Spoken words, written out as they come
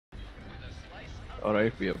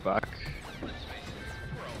Alright, we are back.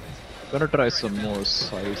 Gonna try some more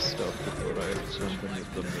side stuff before I jump in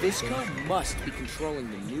with the main. Visco must be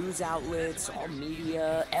controlling the news outlets, all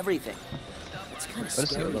media, everything. It's kind of Where's the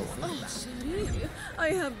scary. other one? Oh, Cherie, I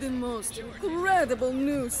have the most incredible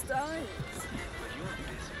new styles.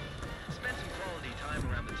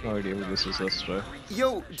 No idea who this is, let's try.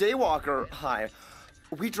 Yo, Daywalker, hi.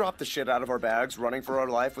 We dropped the shit out of our bags running for our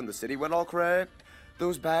life when the city went all cray.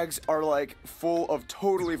 Those bags are like full of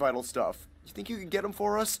totally vital stuff. You think you could get them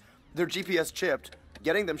for us? They're GPS chipped.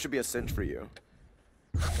 Getting them should be a cinch for you.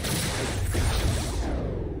 Let's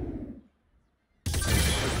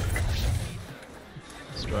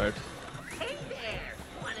try it. Hey there!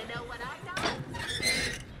 Wanna know what I got?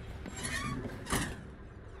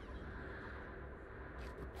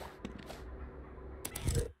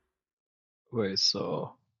 Wait,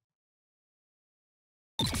 so...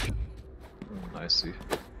 I see.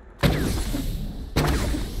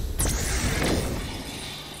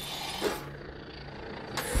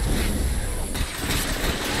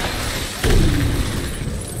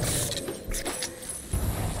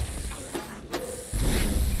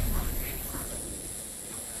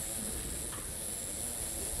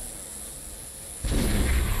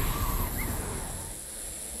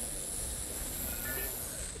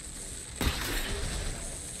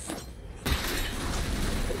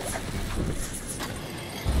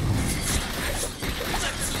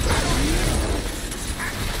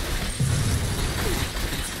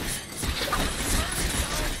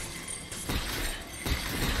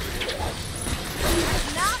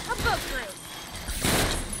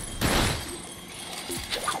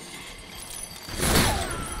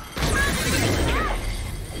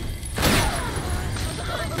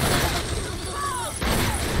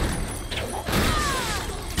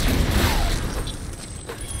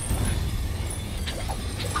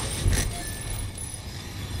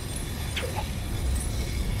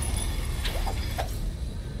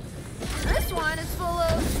 This one is full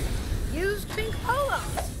of used pink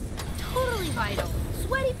polos. Totally vital.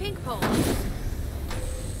 Sweaty pink polos.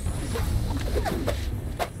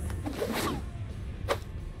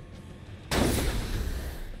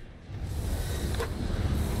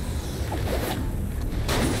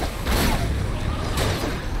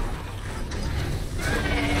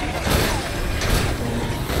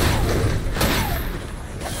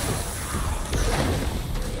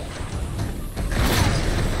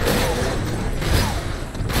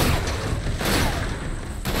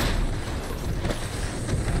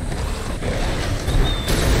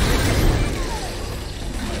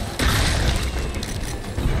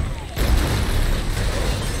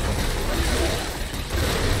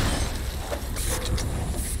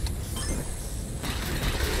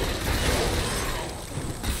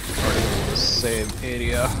 Same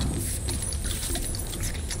area.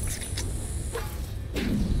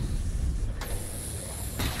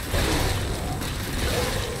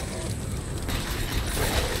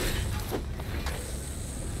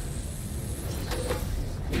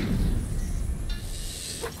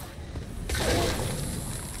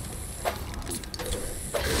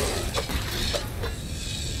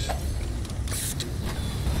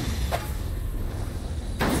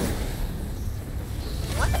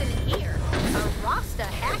 What's in here? A Rasta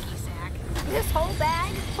hacky sack. This whole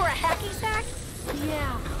bag for a hacky sack?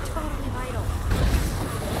 Yeah, totally vital.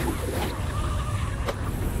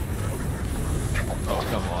 Oh,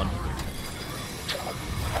 come on.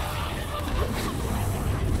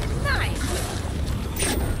 Nice.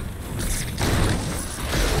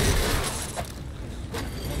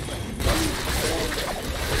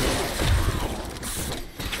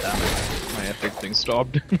 Damn it. My epic thing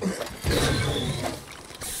stopped.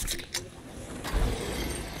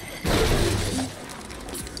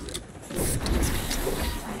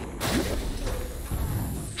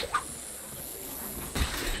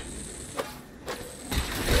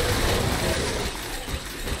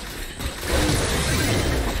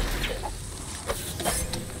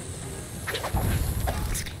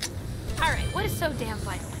 Alright, what is so damn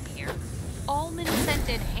vital in here?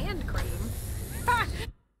 Almond-scented hand cream? Ha!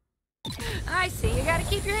 I see, you gotta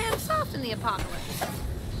keep your hands soft in the apocalypse.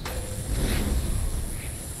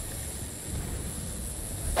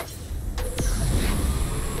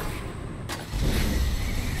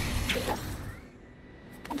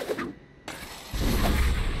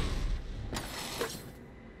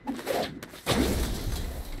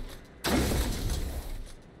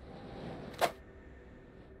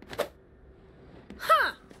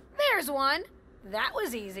 Huh, there's one. That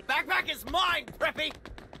was easy. Backpack is mine, Preppy!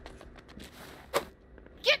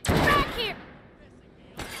 Get back here!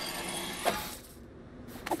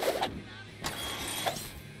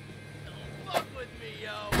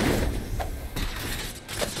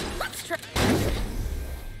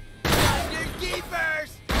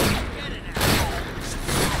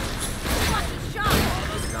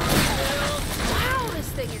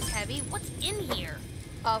 baby. What's in here?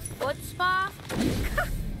 A foot spa?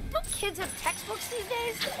 Don't kids have textbooks these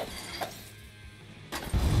days?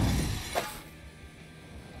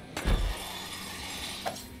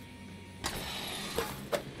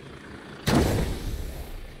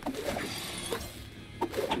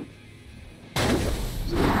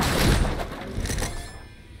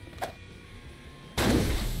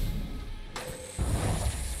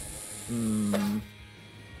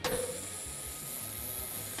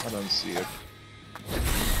 I don't see it.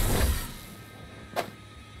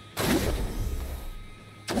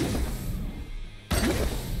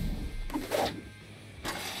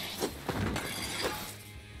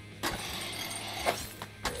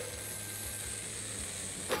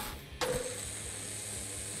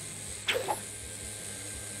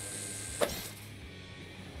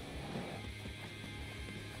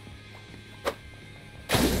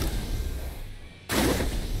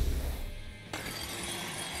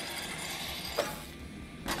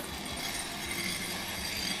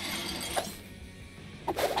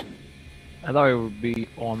 I thought it would be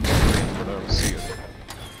on the screen, but I don't see it.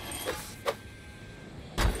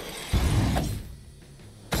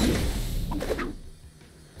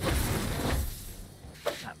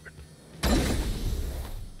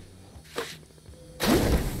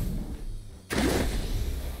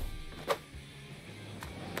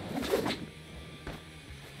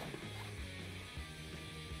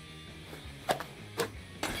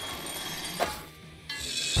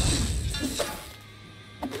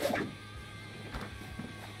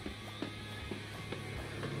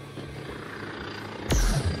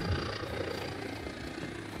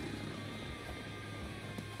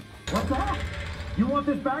 What's that? You want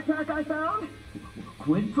this backpack I found?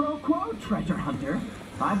 Quid pro quo, treasure hunter.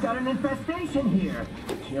 I've got an infestation here.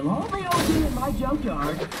 Kill all the OG in my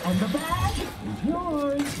junkyard, and the bag is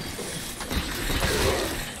yours.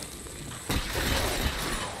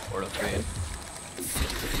 Or the train.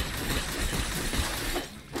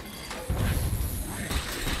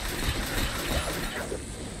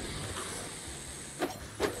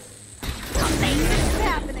 Something is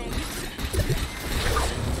happening.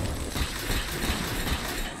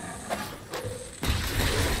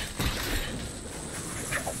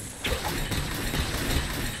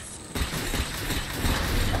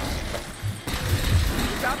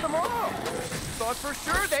 Got them all. Thought for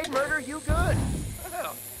sure they'd murder you good.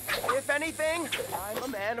 Well, if anything, I'm a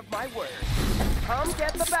man of my word. Come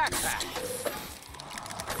get the backpack.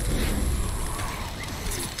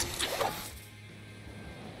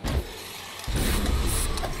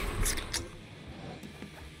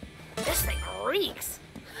 This thing reeks.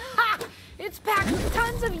 Ha! It's packed with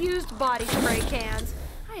tons of used body spray cans.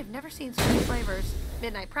 I have never seen so many flavors.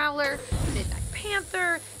 Midnight Prowler, Midnight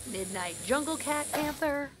Panther, Midnight Jungle Cat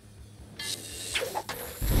Panther.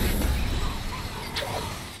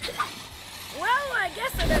 Well, I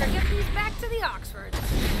guess I better get these back to the Oxfords.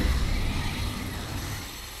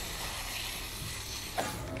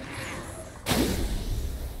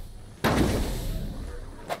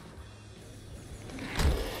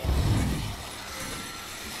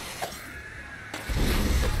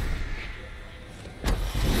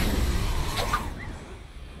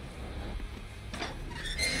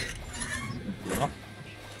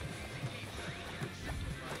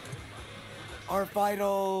 Our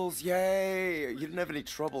vitals, yay! You didn't have any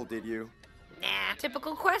trouble, did you? Nah,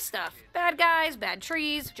 typical quest stuff. Bad guys, bad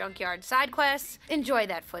trees, junkyard side quests. Enjoy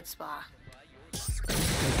that foot spa.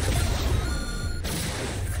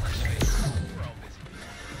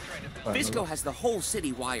 Visco has the whole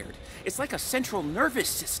city wired. It's like a central nervous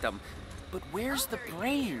system. But where's the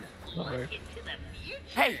brain?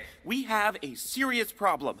 Hey, we have a serious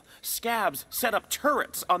problem. Scabs set up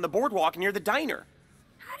turrets on the boardwalk near the diner.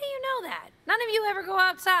 How do you know that? None of you ever go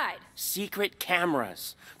outside. Secret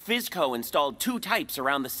cameras. Fizco installed 2 types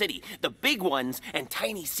around the city. The big ones and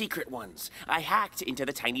tiny secret ones. I hacked into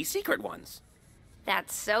the tiny secret ones.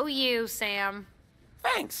 That's so you, Sam.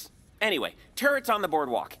 Thanks. Anyway, turrets on the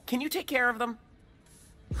boardwalk. Can you take care of them?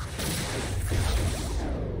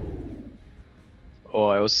 Oh,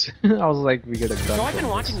 I was like, we get a gun. So I've been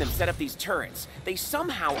from watching this. them set up these turrets. They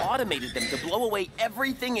somehow automated them to blow away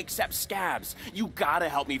everything except scabs. You gotta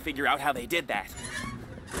help me figure out how they did that.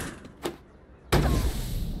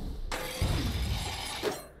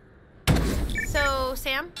 So,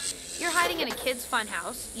 Sam, you're hiding in a kid's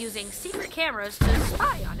funhouse using secret cameras to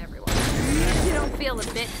spy on everyone. You don't feel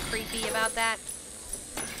a bit creepy about that?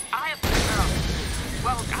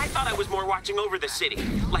 Well, I thought I was more watching over the city,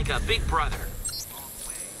 like a big brother.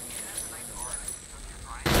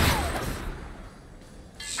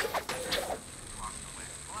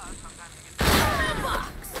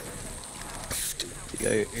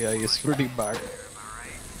 Yeah, he's pretty bad.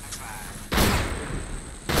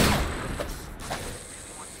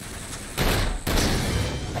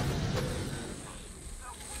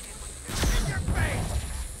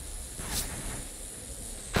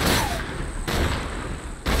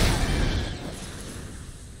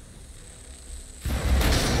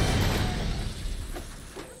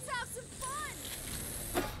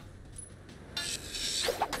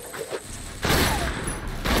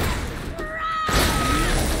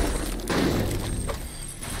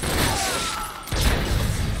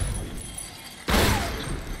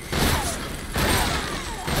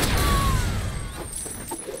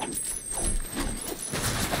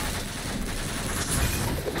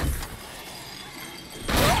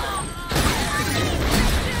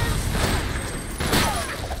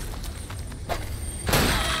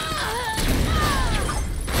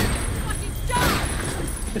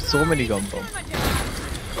 There's so many gun bombs.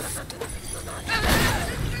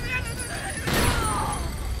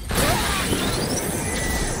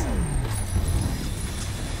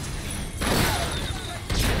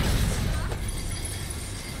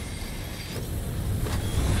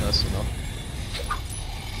 That's enough.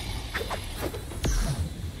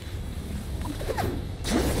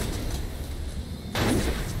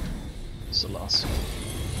 It's the last one.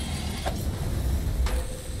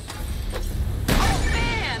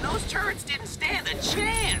 Those turrets didn't stand a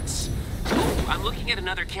chance! Oh, I'm looking at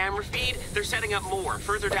another camera feed. They're setting up more,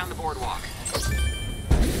 further down the boardwalk.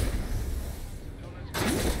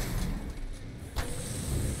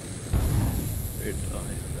 Wait,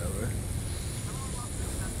 whatever.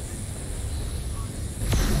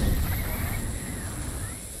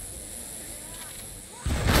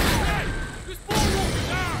 This boardwalk is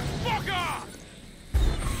ours! Fuck off!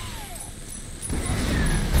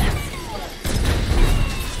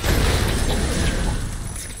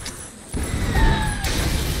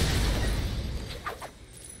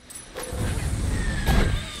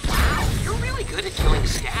 Good at killing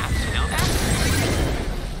scabs, you know that?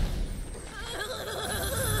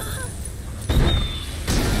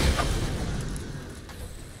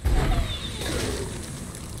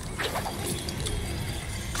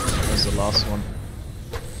 That's the last one.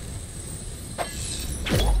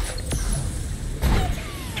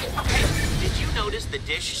 Hey, did you notice the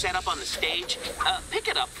dish set up on the stage? Pick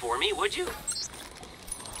it up for me, would you?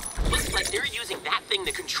 Looks like they're using that thing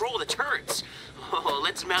to control the turrets. Oh,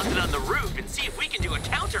 let's mount it on the roof and see if we can do a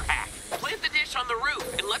counter hack. Plant the dish on the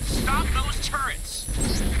roof and let's stop those turrets.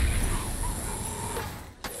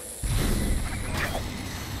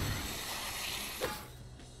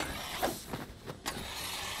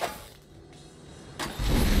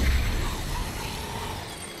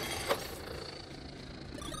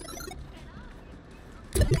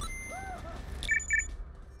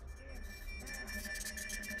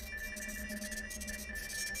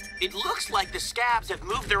 It looks like the scabs have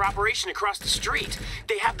moved their operation across the street.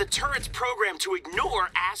 They have the turrets programmed to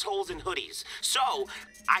ignore assholes in hoodies. So,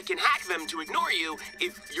 I can hack them to ignore you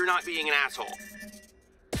if you're not being an asshole.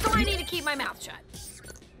 So I need to keep my mouth shut.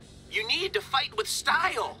 You need to fight with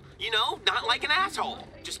style. You know, not like an asshole.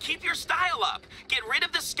 Just keep your style up. Get rid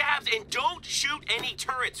of the scabs and don't shoot any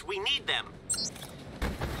turrets. We need them.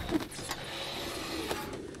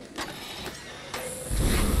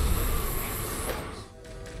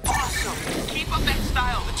 Awesome! Keep up that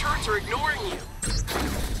style. The turrets are ignoring you.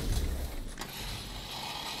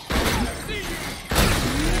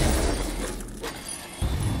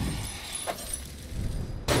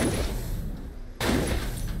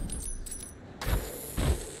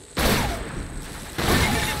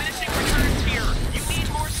 Diminishing returns here. You need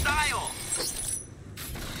more style.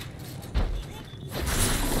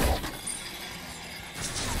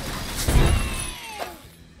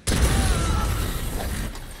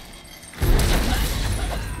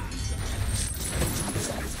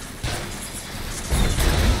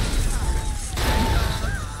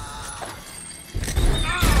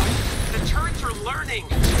 Learning.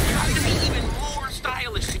 You have to be even more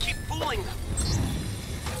stylish to keep fooling them.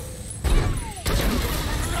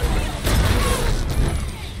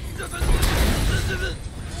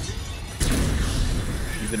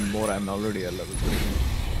 Even more, I'm already a level 3.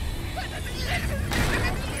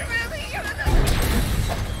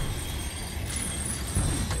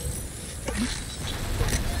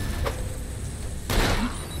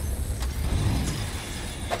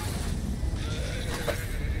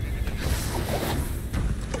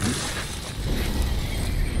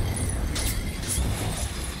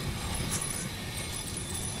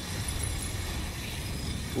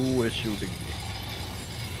 Who is shooting me?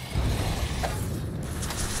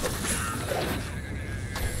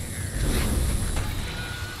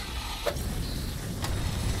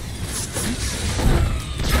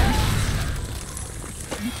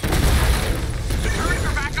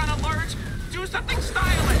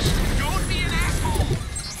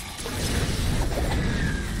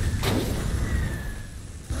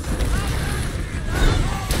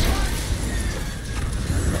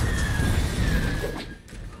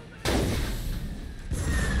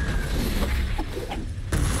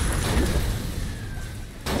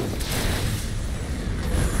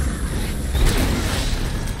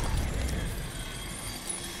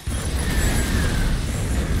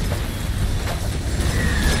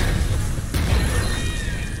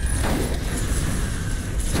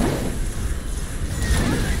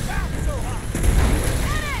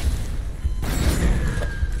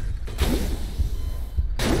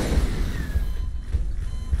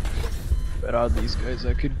 are these guys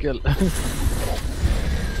I could kill?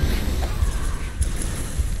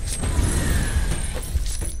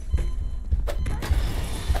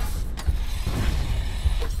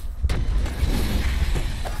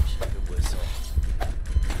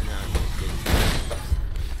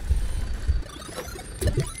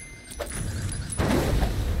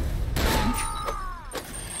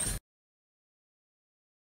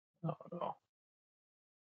 Oh no.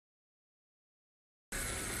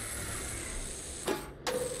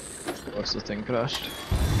 What's the thing crashed? Sorry,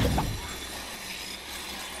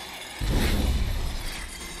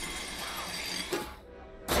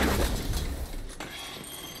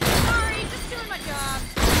 just doing my job.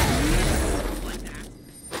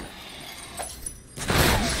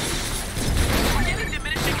 We're getting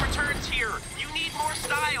diminishing returns here. You need more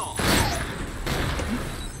style.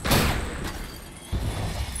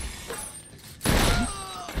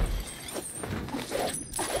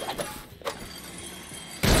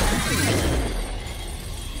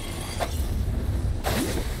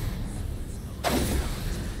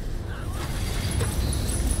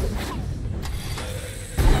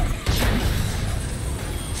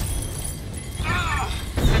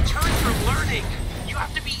 The turrets are learning. You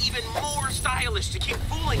have to be even more stylish to keep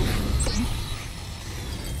fooling them.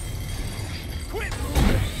 Quit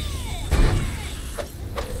moving!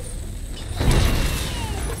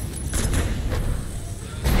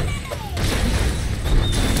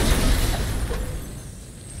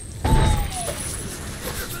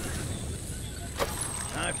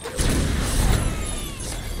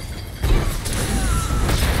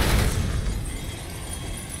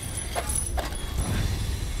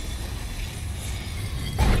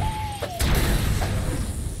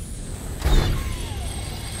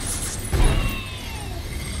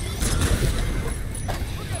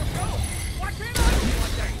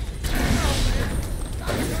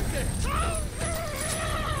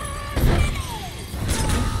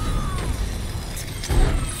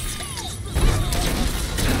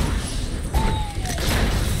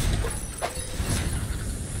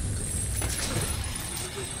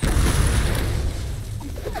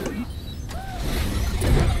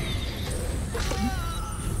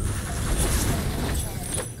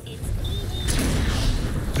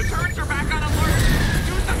 The turrets are back on alert!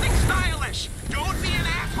 Do something stylish! Don't be an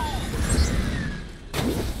asshole!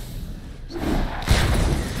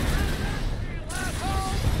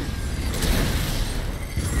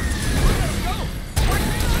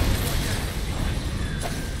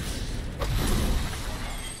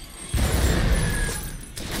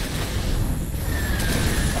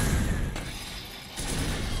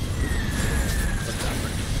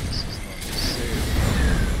 This is not safe.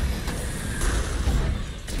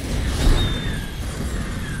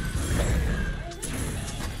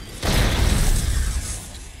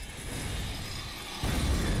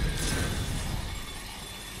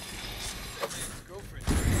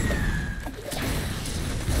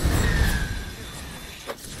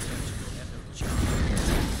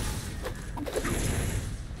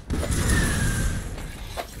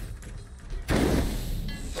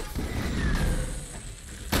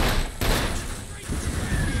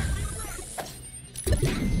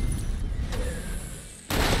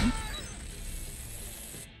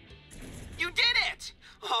 You did it!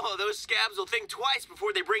 Oh, those scabs will think twice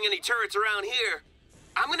before they bring any turrets around here.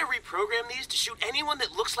 I'm gonna reprogram these to shoot anyone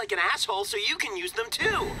that looks like an asshole so you can use them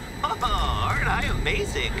too. Oh, aren't I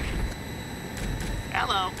amazing?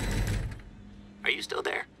 Hello. Are you still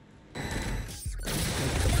there?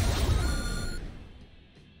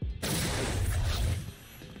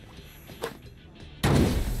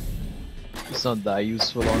 It's not that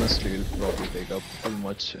useful, honestly. It'll probably take up too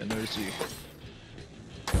much energy.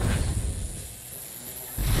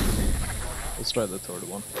 Let's try the third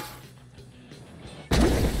one.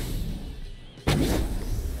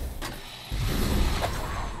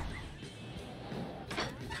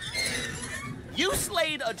 You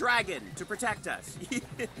slayed a dragon to protect us.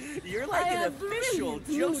 You're like I an have official brilliant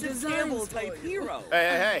new Joseph designs Campbell for type you. hero.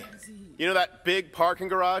 Hey. You know that big parking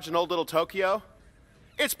garage in old little Tokyo?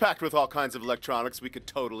 It's packed with all kinds of electronics we could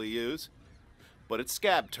totally use. But it's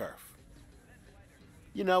scab turf.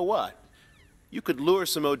 You know what? You could lure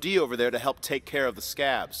some OD over there to help take care of the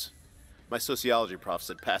scabs. My sociology prof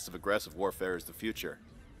said passive-aggressive warfare is the future.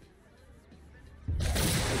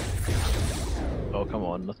 Oh, come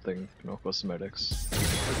on, nothing. No cosmetics.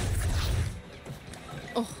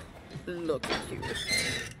 Oh, look at you.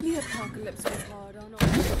 The apocalypse was hard on all.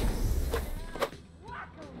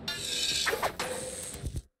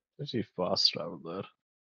 Actually, fast travel there.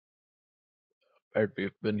 Bet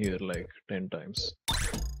we've been here like 10 times.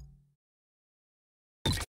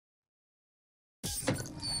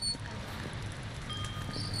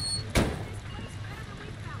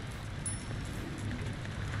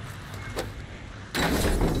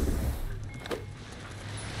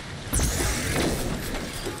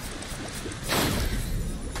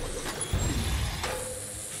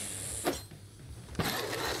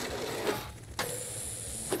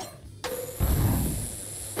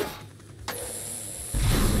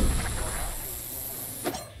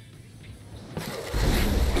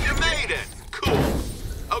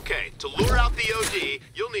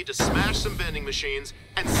 need to smash some vending machines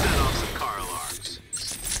and set off some car alarms.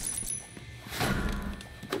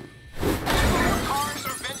 More cars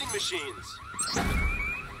or vending machines?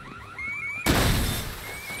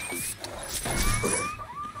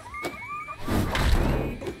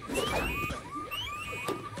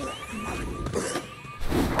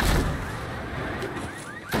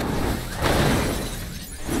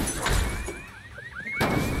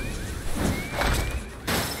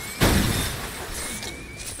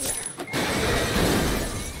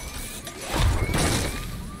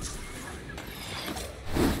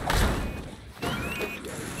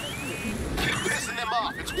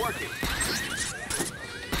 It's working.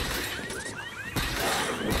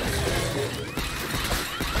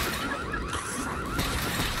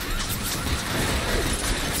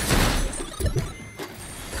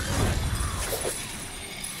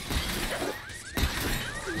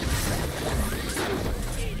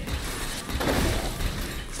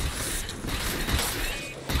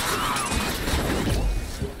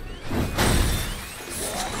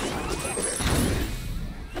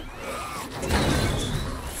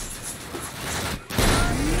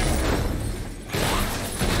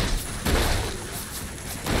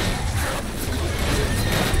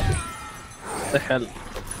 The hell?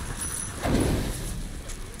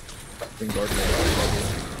 Thank God.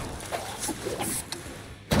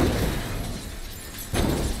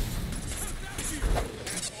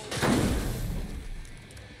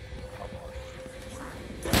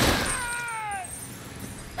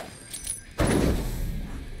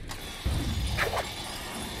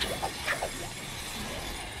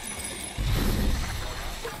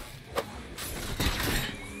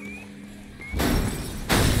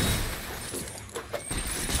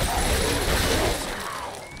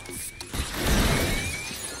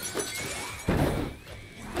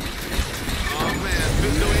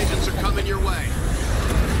 Your way.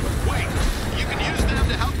 Wait, you can use them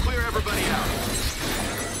to help clear everybody out.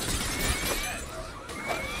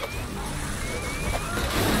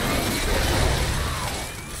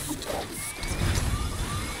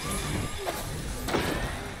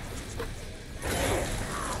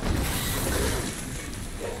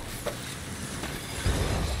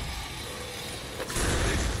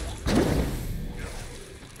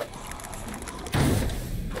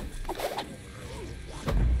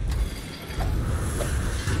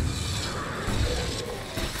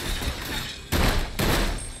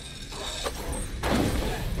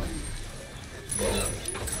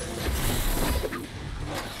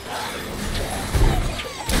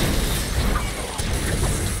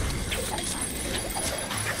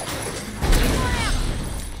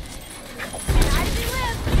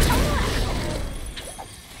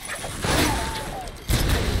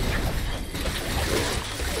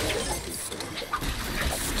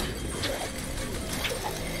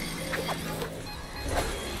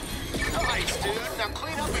 Now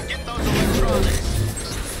clean up and get those electronics.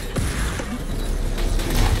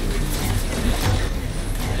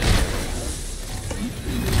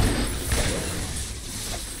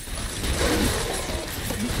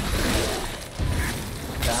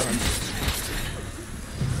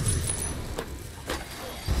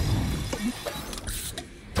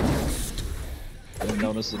 Going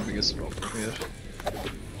down is the biggest problem here.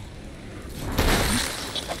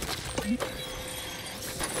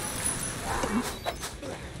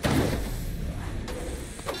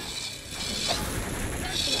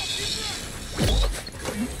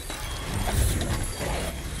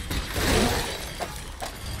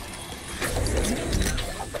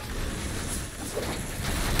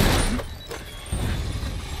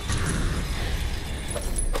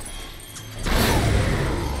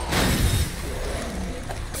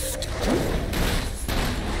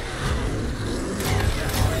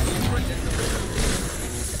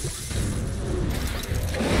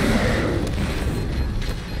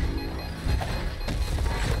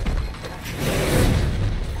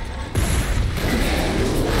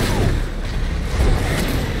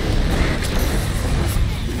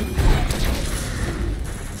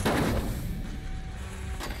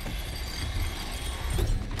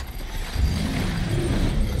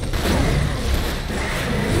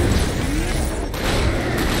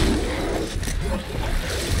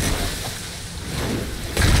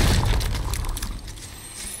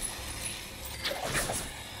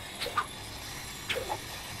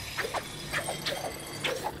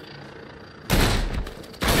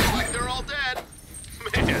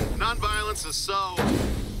 Nonviolence is so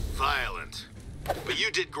violent. But you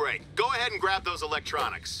did great. Go ahead and grab those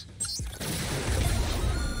electronics.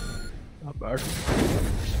 Not bad.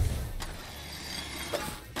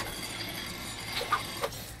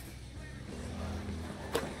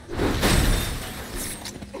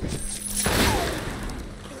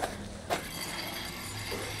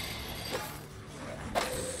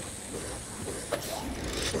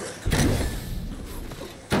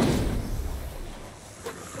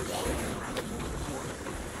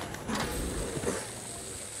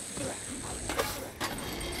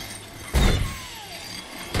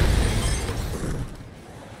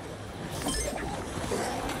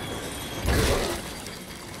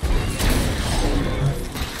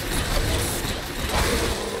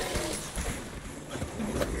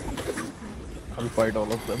 fight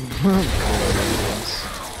all of them. For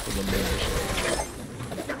the main mission.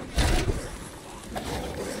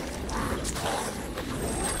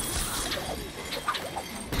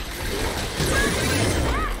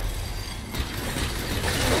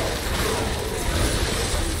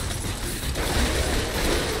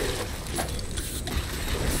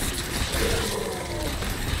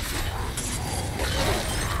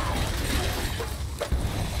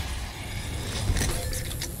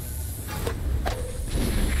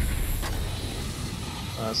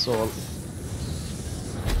 So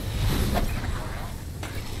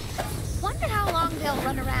Wonder how long they'll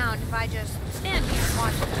run around if I just stand here and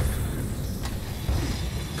watch them.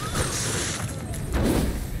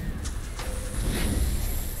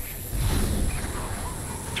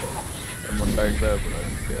 someone died there, but I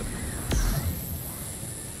don't care.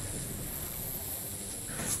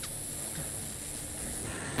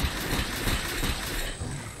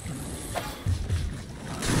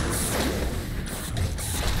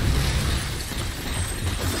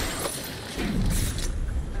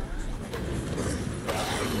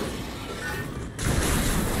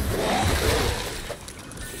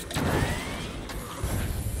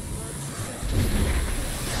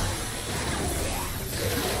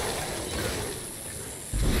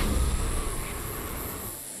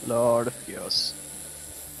 Lord of Chaos.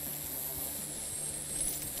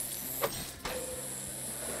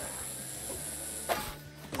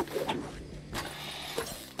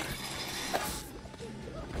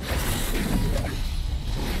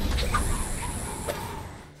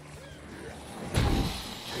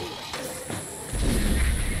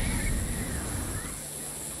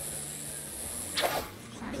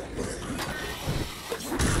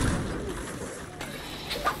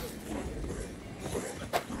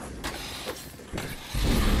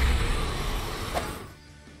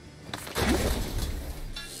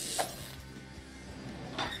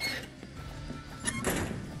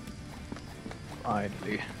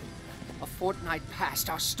 Finally. A fortnight passed,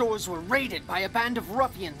 our stores were raided by a band of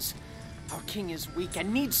ruffians. Our king is weak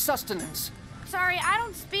and needs sustenance. Sorry, I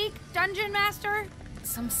don't speak, Dungeon Master.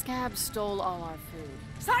 Some scabs stole all our food.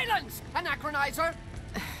 Silence, anachronizer!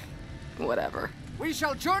 Whatever. We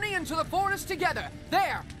shall journey into the forest together.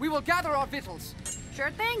 There, we will gather our victuals.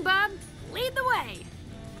 Sure thing, bub. Lead the way.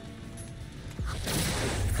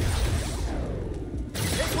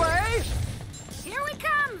 This way! Here we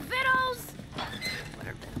come, victuals! What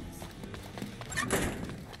are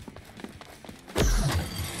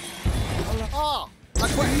Ah, a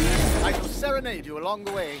quest. I shall serenade you along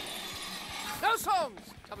the way. No songs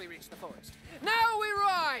till we reach the forest. Now we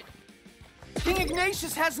ride! King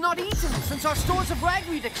Ignatius has not eaten since our stores of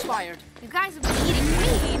ragweed expired. You guys have been eating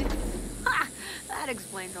weed? Ha! That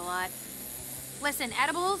explains a lot. Listen,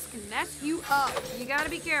 edibles can mess you up. You gotta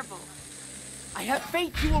be careful. I have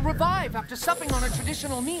faith you will revive after supping on a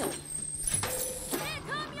traditional meal.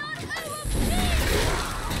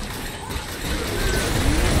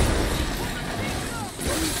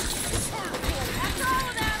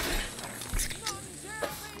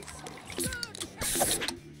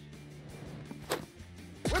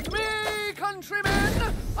 With me,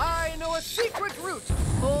 countrymen, I know a secret route.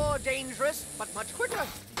 More dangerous, but much quicker.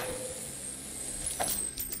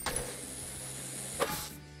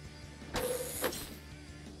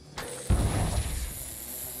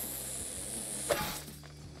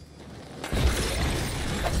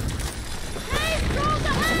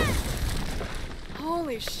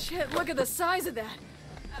 Holy shit, look at the size of that.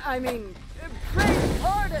 I mean, pray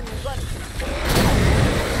pardon, but...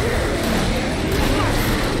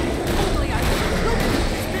 Only I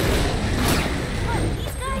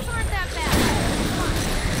These guys aren't that bad.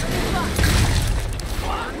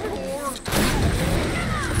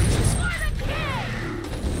 For the king!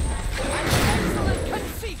 Excellent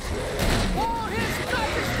conceit! For his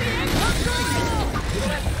majesty and control!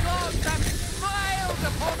 Let God have smiled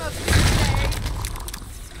upon us this day!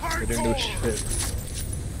 They didn't do shit.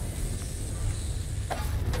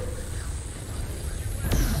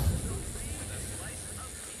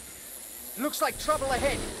 Looks like trouble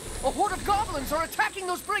ahead. A horde of goblins are attacking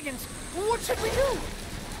those brigands. What should we do?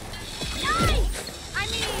 Yay!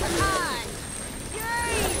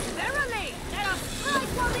 Yay! Verily! Let us strike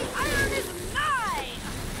while the iron is nigh!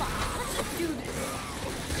 Let's do this.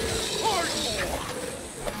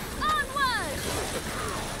 Onward!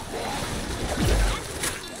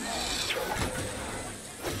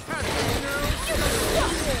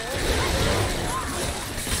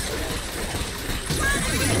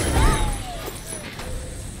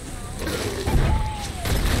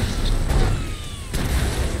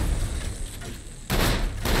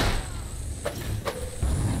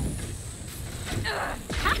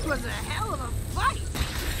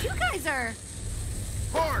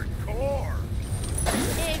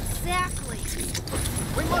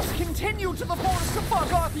 continue to the forest of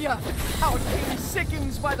Fargarthia. Our king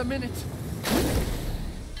sickens by the minute.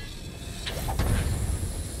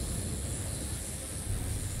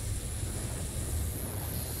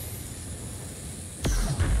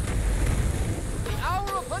 The hour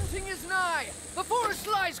of hunting is nigh. The forest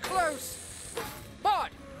lies close.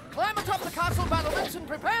 Bard, climb atop the castle battlements and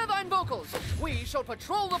prepare thine vocals. We shall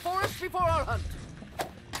patrol the forest before our hunt.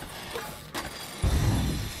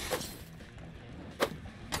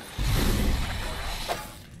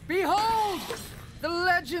 Behold! The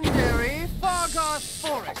legendary Fargarth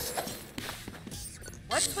Forest.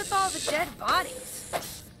 What's with all the dead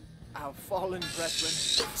bodies? Our fallen brethren,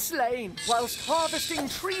 slain whilst harvesting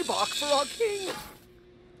tree bark for our king.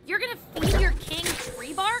 You're gonna feed your king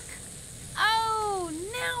tree bark? Oh,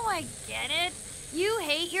 now I get it. You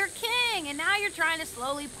hate your king, and now you're trying to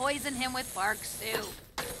slowly poison him with bark soup.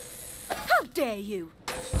 How dare you!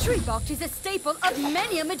 Tree bark is a staple of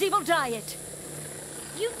many a medieval diet.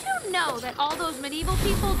 You do know that all those medieval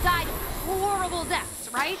people died horrible deaths,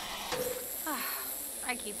 right?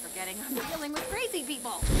 I keep forgetting I'm dealing with crazy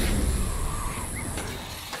people.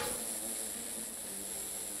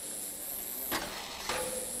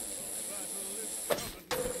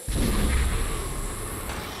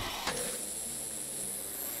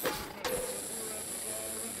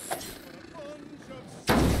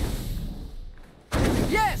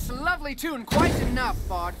 Yes, lovely tune. Quite enough,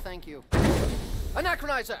 Bard. Thank you.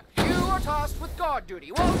 Anachronizer, you are tasked with guard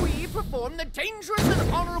duty while we perform the dangerous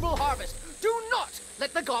and honorable harvest. Do not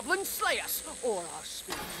let the goblins slay us, or our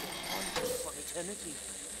spirits will haunt us for eternity.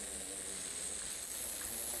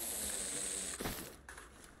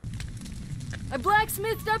 I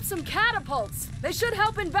blacksmithed up some catapults. They should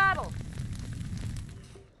help in battle.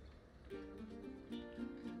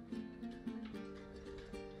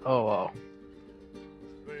 Oh wow.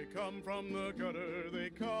 They come from the gutter, they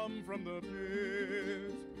come from the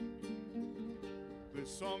pit. This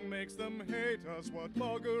song makes them hate us, what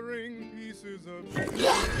buggering pieces of shit.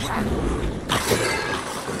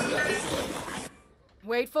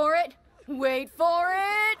 Wait for it. Wait for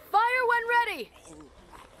it. Fire when ready.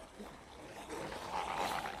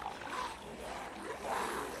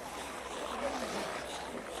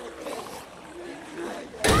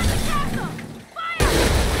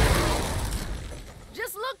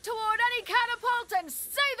 Just look toward any catapult and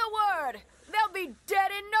say the word! They'll be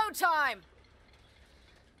dead in no time!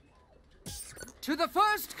 To the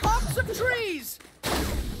first copse of trees!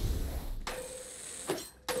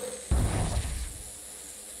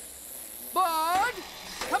 Bard,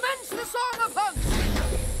 commence the song of hunt!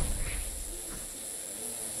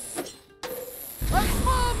 A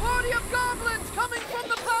small party of goblins coming from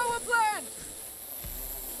the power plant!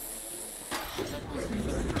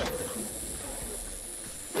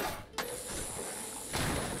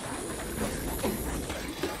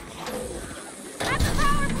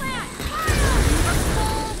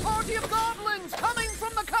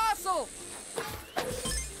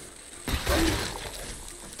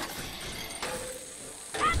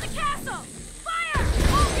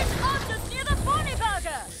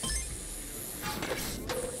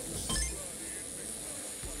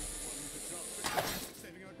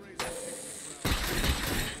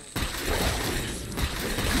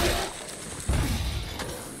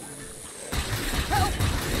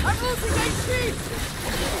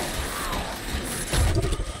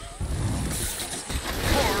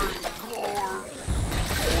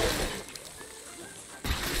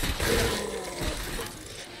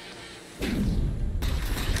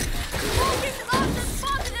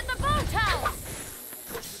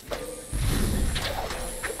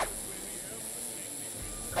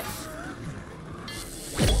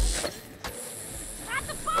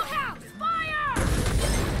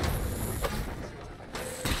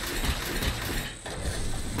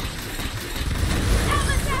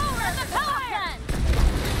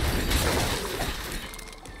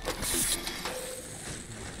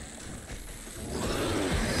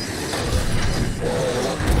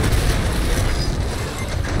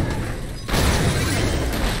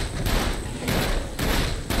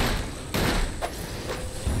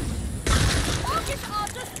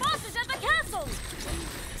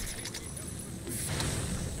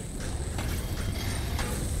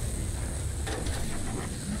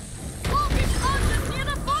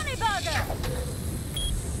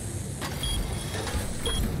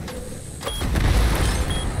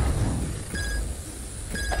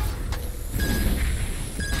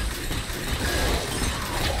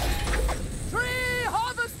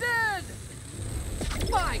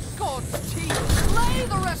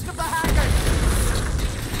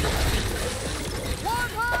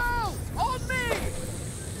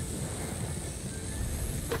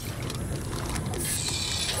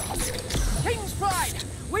 King's Pride!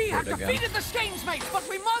 We have defeated the Skainsmates, but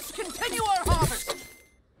we must continue our harvest!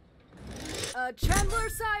 Chandler,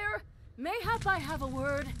 sire? Mayhap I have a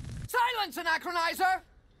word? Silence, Anachronizer!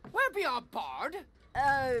 Where be our bard?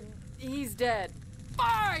 He's dead.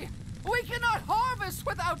 Fie! We cannot harvest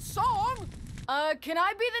without song! Can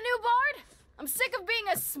I be the new bard? I'm sick of being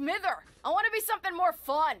a smither. I want to be something more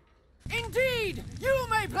fun. Indeed! You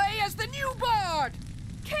may play as the new bard!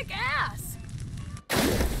 Kick ass!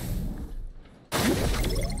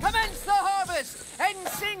 Commence the harvest and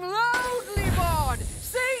sing loudly, bard!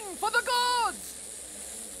 Sing for the gods!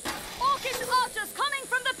 Orcish archers coming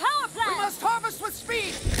from the power plant! We must harvest with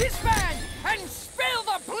speed, disband, and spill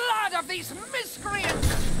the blood of these miscreants!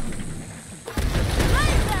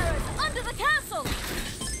 Flame bearers under the castle!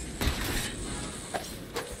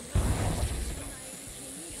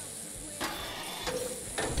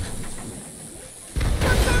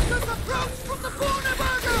 Approach from the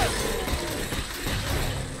Borneberger!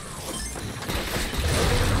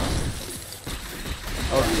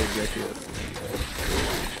 How did they get here?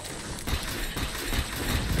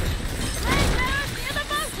 Flame bearers near the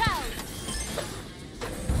boathouse!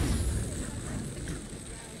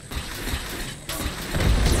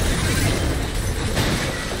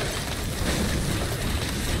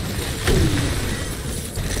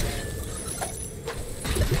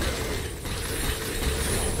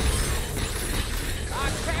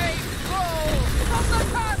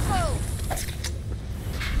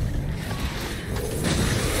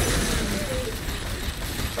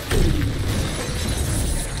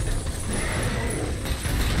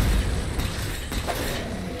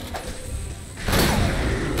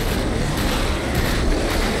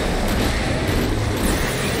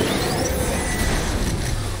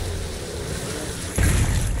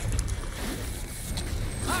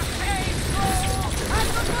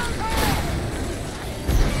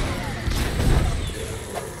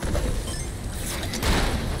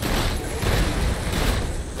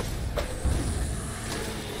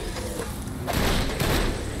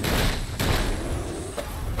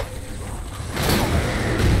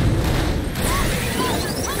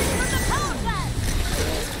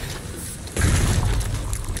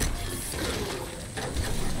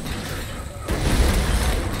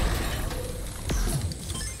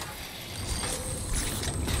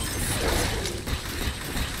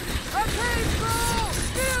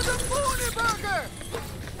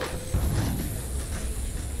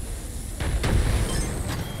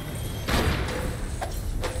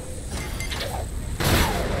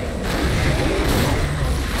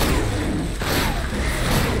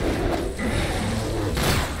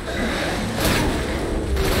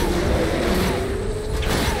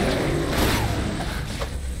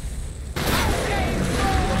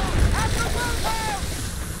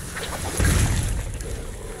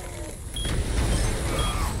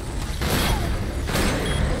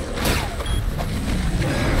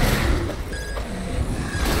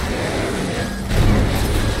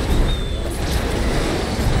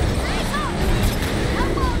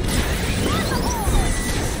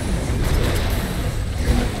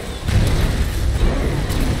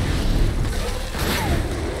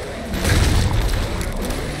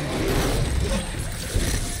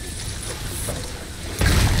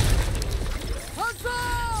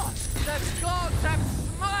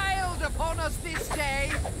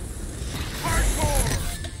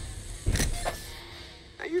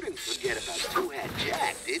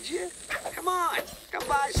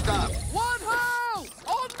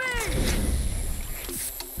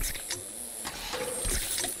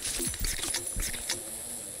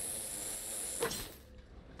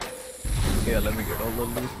 Yeah, let me get all the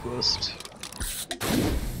loot first.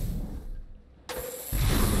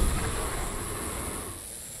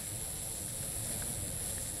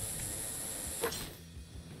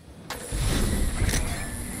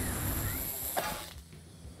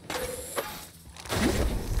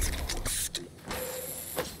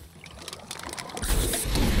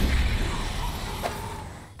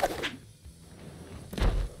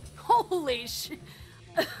 Holy sh...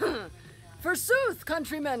 Forsooth,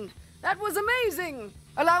 countrymen! That was amazing!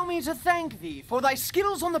 Allow me to thank thee for thy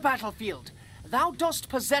skills on the battlefield. Thou dost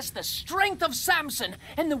possess the strength of Samson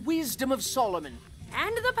and the wisdom of Solomon.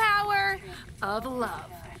 And the power of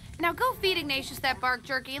love. Now go feed Ignatius that bark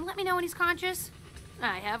jerky and let me know when he's conscious.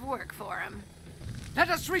 I have work for him. Let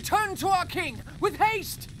us return to our king with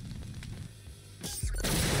haste!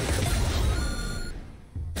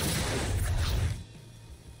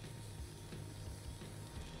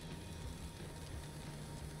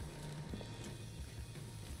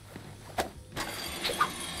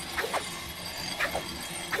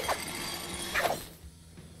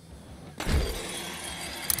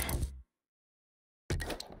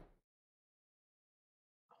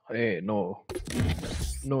 Hey, no.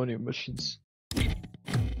 No new missions.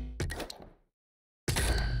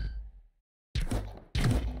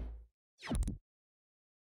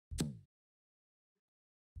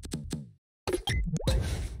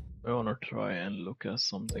 I wanna try and look at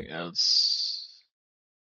something else.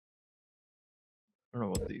 I don't know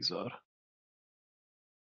what these are.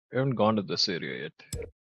 I haven't gone to this area yet.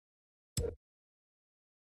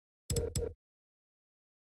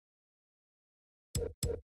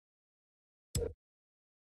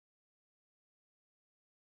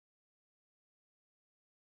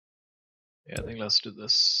 Yeah, I think let's do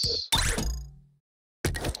this.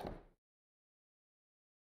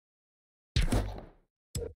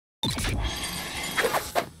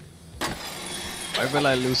 Why will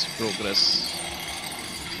I lose progress?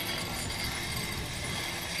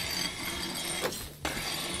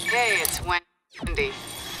 Hey, it's Wendy.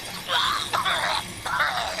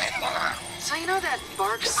 So you know that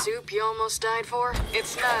bark soup you almost died for?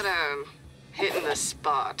 It's not, hitting the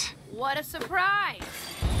spot. What a surprise!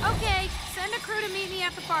 Okay, send a crew to meet me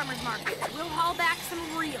at the farmer's market. We'll haul back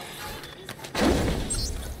some reels.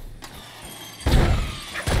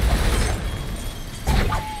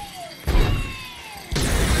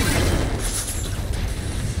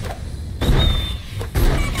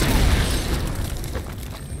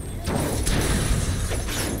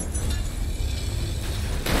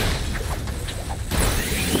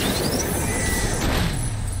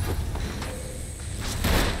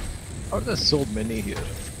 How are there so many here?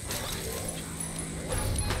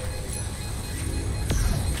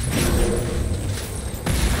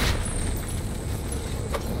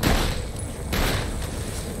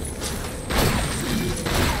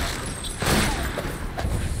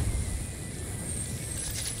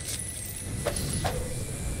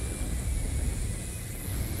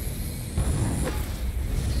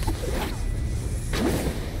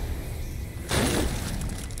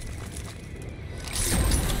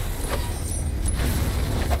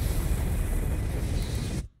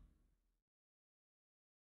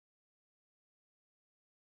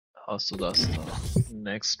 So that's the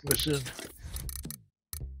next mission.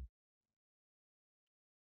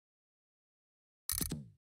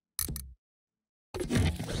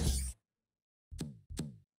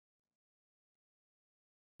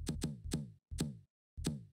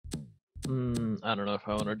 I don't know if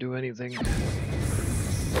I want to do anything in terms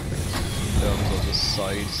of the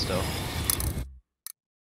side stuff.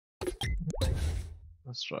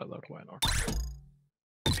 Let's try that, why not?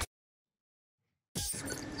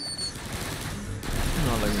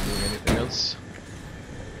 Not like we're doing anything else.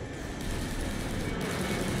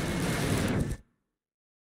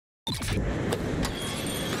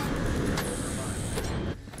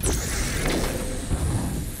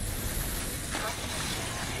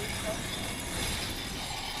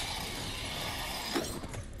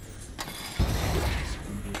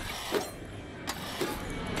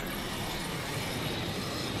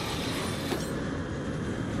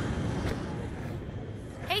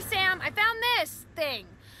 Hey Sam, I found this thing.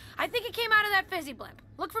 I think it came out of that fizzy blimp.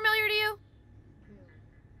 Look familiar to you?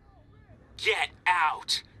 Get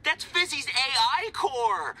out! That's Fizzy's AI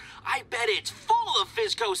core! I bet it's full of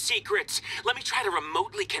Fizco secrets! Let me try to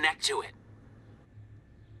remotely connect to it.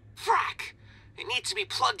 Frack! It needs to be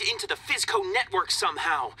plugged into the Fizco network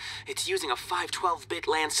somehow. It's using a 512-bit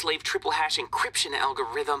land-slave triple-hash encryption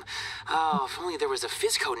algorithm. Oh, if only there was a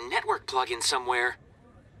Fizco network plugin somewhere.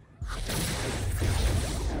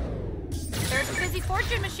 There's a fizzy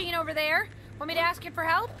fortune machine over there. Want me to ask it for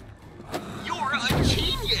help? You're a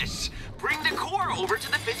genius! Bring the core over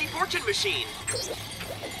to the Fizzy Fortune machine.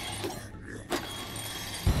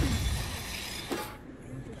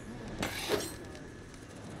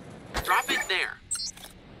 Drop it there.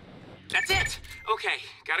 That's it! Okay,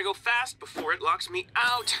 gotta go fast before it locks me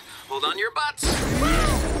out. Hold on to your butts.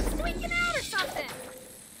 Squeaking out or something.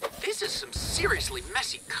 This is some seriously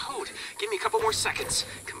messy code. Give me a couple more seconds.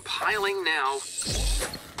 Compiling now.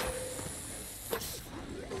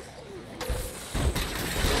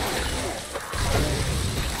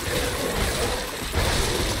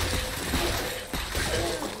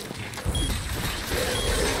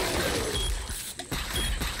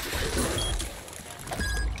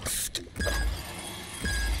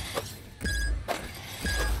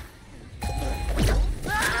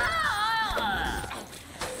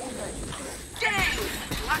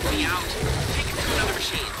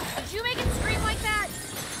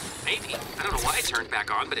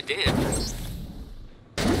 But it did. You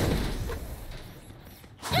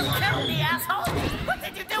killed me, asshole! What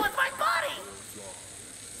did you do with my body?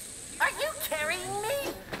 Are you carrying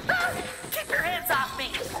me? Keep your hands off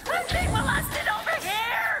me! I'm being molested over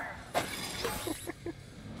here!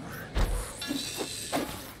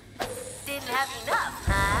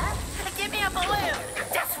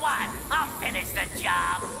 the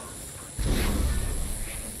job.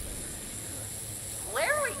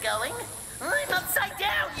 Where are we going? I'm upside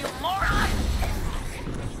down, you moron!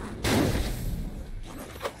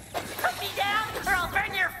 Put me down, or I'll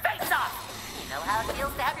burn your face off! You know how it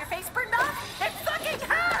feels to have your face burned off? It fucking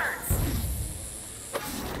hurts!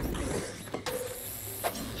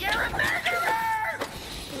 You're a murderer!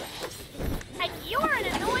 And you're an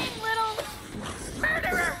annoying little...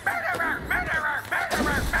 Murderer! Murderer! Murderer!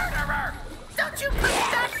 Murderer! Murderer! Don't you put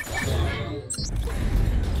that...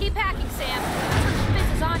 Keep hacking, Sam. This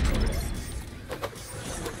is on you.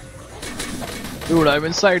 Dude, I'm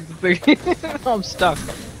inside the thing. I'm stuck.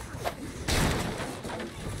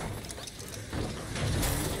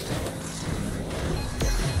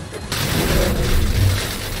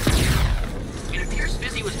 It appears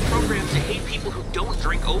Fizzy was programmed to hate people who don't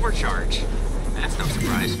drink overcharge. That's no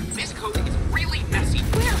surprise. This code is really messy.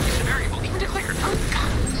 Where is the variable even declared? Oh, God.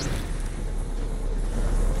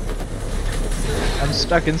 I'm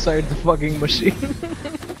stuck inside the fucking machine.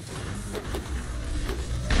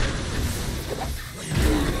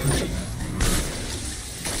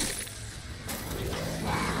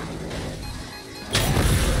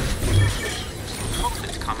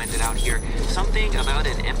 Hope's commented out here something about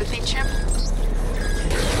an empathy chip.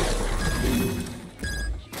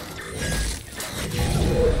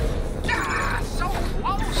 Ah, so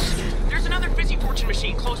close! There's another Fizzy Fortune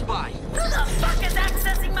machine close by. Who the fuck is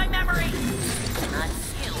accessing my memory? Not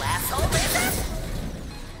you, asshole, is it?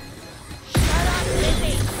 Shut up,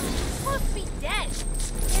 Lizzie. I'm supposed to be dead.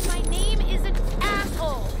 And my name isn't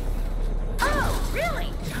asshole. Oh,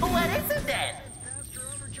 really? What is it then?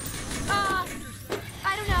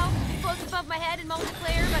 I don't know. Floats above my head in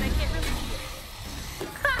multiplayer, but I can't really see it.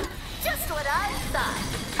 Ha! Just what I thought.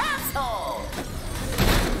 Asshole!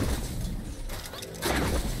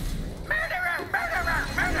 Murderer! Murderer!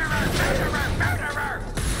 Murderer! Murderer! Murderer!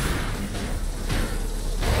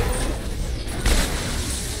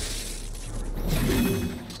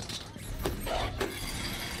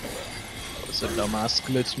 It's a dumbass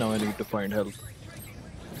glitch, now I need to find help.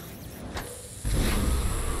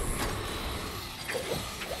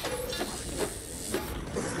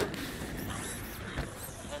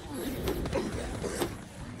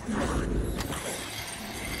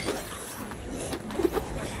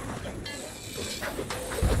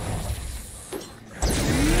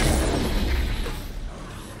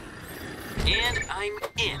 And I'm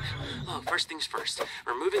in. Oh, first things first.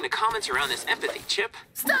 Removing the comments around this empathy chip.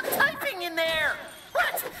 Stop typing in there!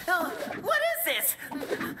 What? What is this?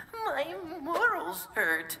 My morals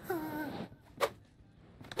hurt.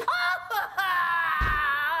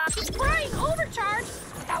 He's crying overcharge!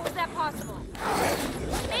 How is that possible?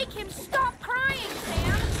 Make him stop crying,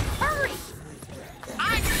 Sam! Hurry!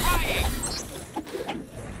 I'm crying!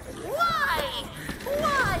 Why?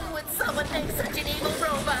 Why would someone make such an evil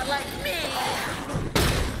robot like me?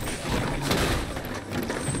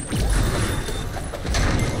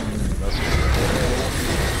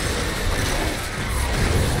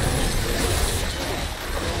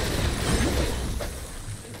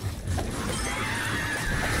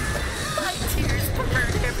 My tears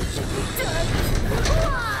pervert everything he does.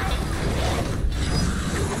 Why?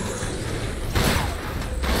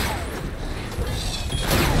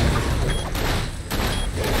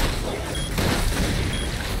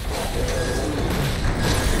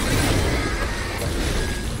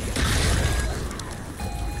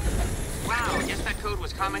 Wow, guess that code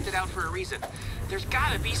was commented out for a reason. There's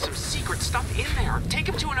gotta be some secret stuff in there. Take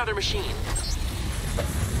him to another machine.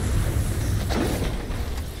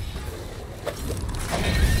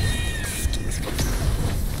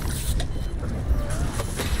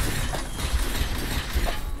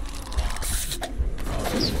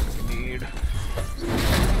 Need.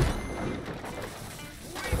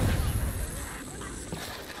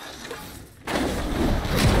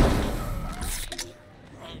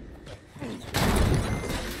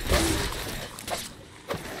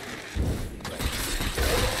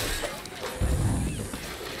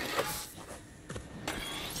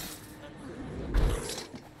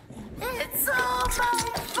 It's all my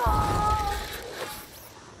fault!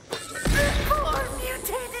 The poor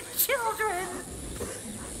mutated children!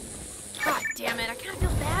 God damn it, I kind of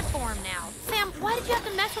feel bad for him now. Sam, why did you have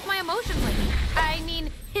to mess with my emotions like that? I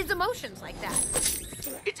mean, his emotions like that.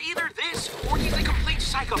 It's either this or he's a complete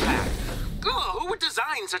psychopath. Ugh, who would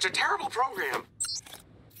design such a terrible program?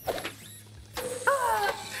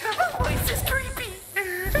 Her voice is creepy!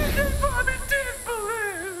 And I vomited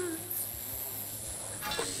balloons!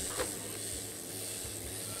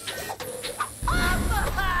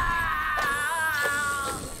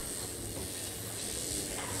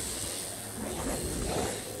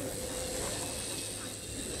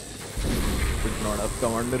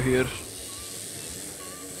 commander here.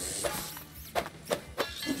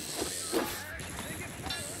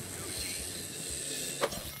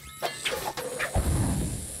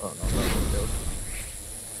 Oh no, that worked out.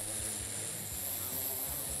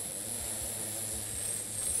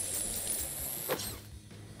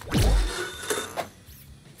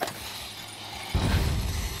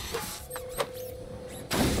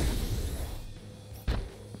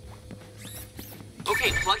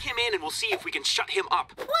 Okay, plug him in and we'll see if we can shut him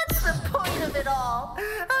up. What's the point of it all?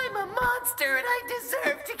 I'm a monster and I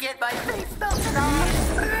deserve to get my face melted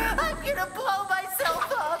off. I'm gonna blow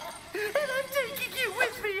myself up. And I'm taking you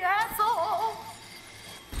with me, asshole.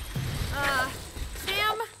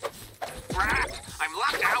 Sam? Rat, I'm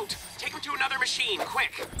locked out. Take him to another machine,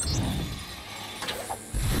 quick.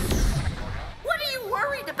 What are you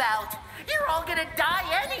worried about? You're all gonna die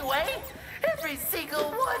anyway. Every single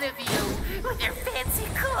one of you, with your fancy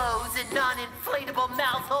clothes and non-inflatable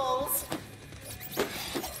mouth holes.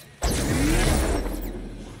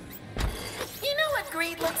 You know what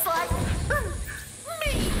greed looks like?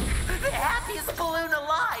 Me! The happiest balloon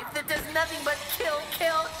alive that does nothing but kill,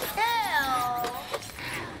 kill, kill!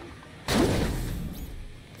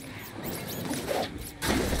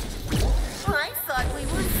 I thought we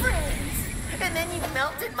were friends, and then you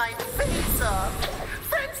melted my face off.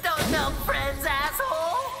 Friends don't melt friends,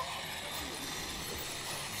 asshole!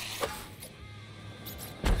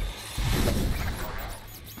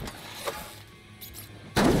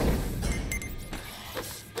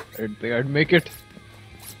 I didn't think I'd make it.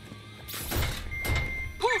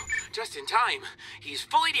 Whew, just in time. He's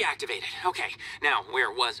fully deactivated. Okay, now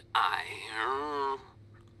where was I?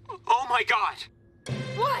 Oh my god!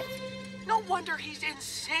 What? No wonder he's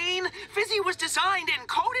insane. Fizzy was designed and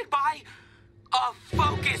coded by a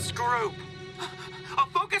focus group. A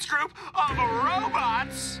focus group of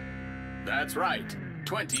robots. That's right.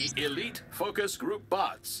 20 elite focus group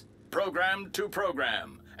bots. Programmed to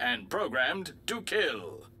program and programmed to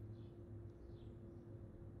kill.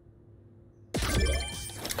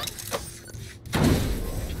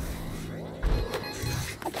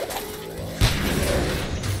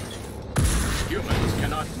 Humans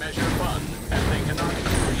cannot measure fun, and they cannot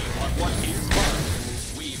agree on what is fun.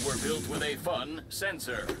 We were built with a fun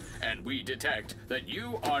sensor, and we detect that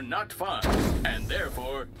you are not fun, and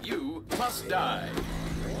therefore you must die.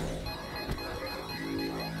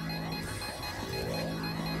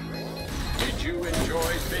 Did you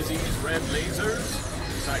enjoy Fizzy's red lasers?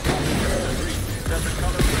 Psychologists agree that the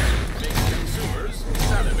color red makes consumers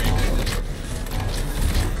salivate.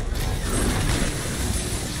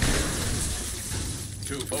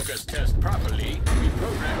 To focus test properly, we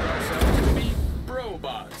programmed ourselves to be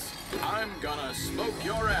robots. I'm gonna smoke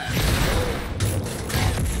your ass.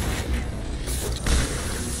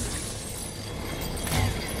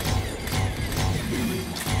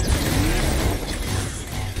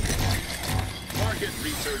 Market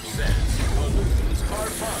research says balloons are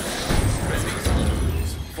fun. Release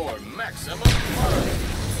balloons for maximum fun.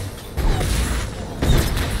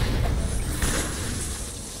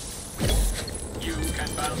 You can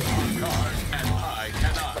bounce on cars, and I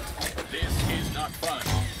cannot. This is not fun,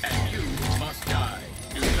 and you must die.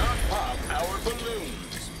 Do not pop our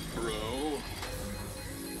balloons, bro.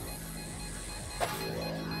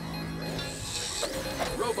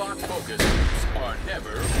 Robot focus groups are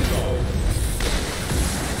never low.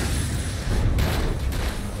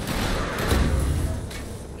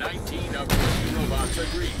 Of 20 robots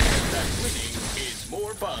agree that winning is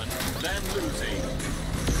more fun than losing.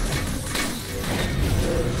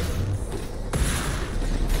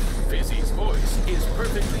 Fizzy's voice is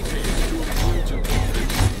perfectly pitched to appeal to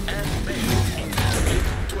infants and males in their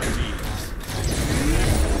mid-20s.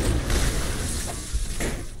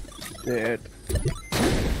 Dead.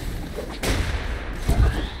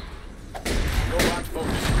 Robot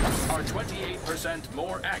focus groups are 28%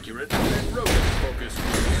 more accurate than rodent focus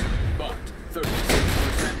groups, but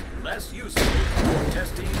 36% less useful for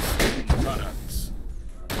testing skin products.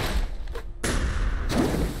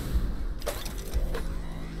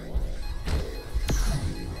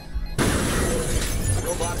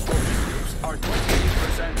 Robot focus groups are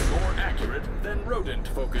 28% more accurate than rodent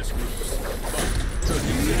focus groups, but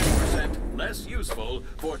 36% less useful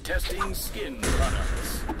for testing skin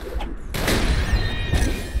products.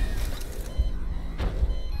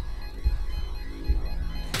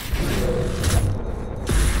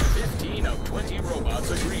 15 of 20 robots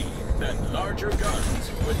agree that larger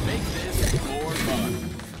guns would make this more fun.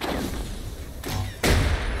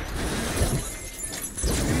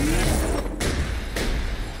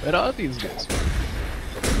 Where are these guys?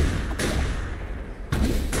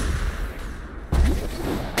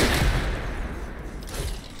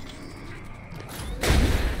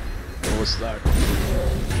 that?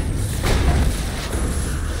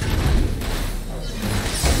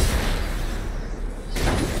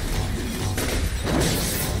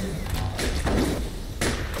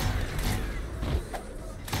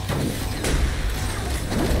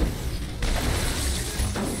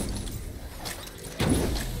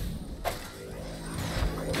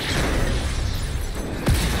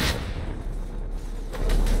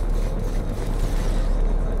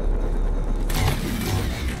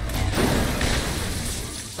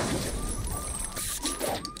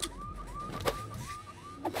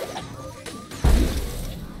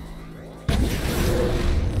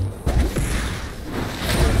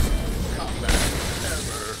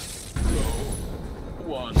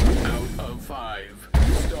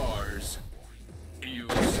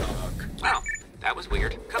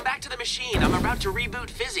 To reboot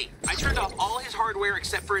Fizzy. I turned off all his hardware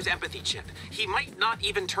except for his empathy chip. He might not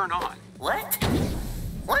even turn on. What?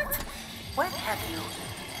 What? What have you...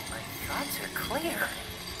 My thoughts are clear.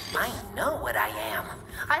 I know what I am.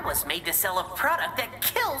 I was made to sell a product that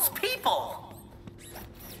kills people.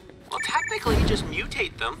 Well, technically, you just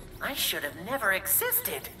mutate them. I should have never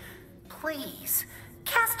existed. Please,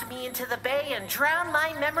 cast me into the bay and drown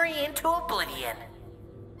my memory into oblivion.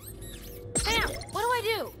 Sam, what do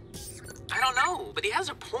I do? I don't know, but he has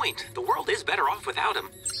a point. The world is better off without him.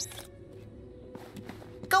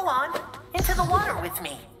 Go on, into the water with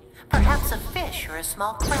me. Perhaps a fish or a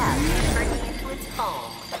small crab can turn me into its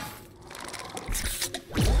home.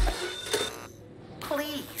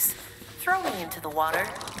 Please, throw me into the water.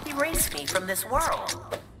 Erase me from this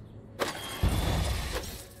world.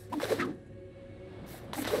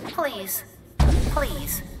 Please,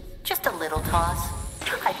 please, just a little toss.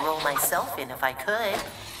 I'd roll myself in if I could.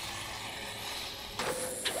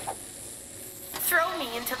 Throw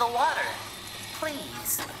me into the water,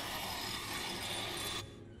 please.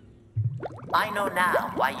 I know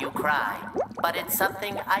now why you cry, but it's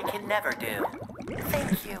something I can never do.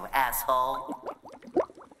 Thank you, asshole.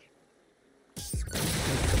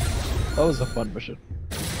 That was a fun mission.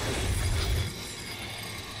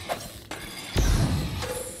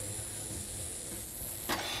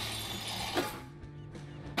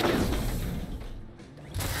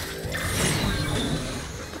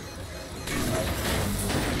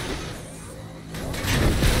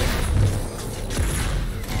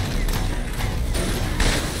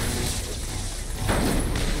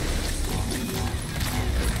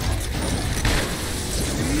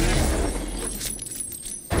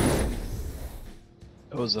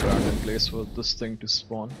 Was a random place for this thing to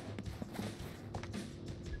spawn.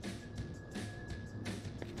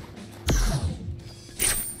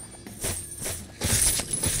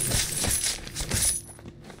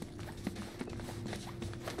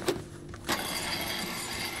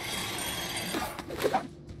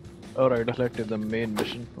 Alright, let's do the main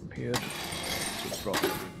mission from here. So probably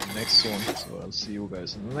the next one. So I'll see you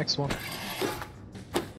guys in the next one.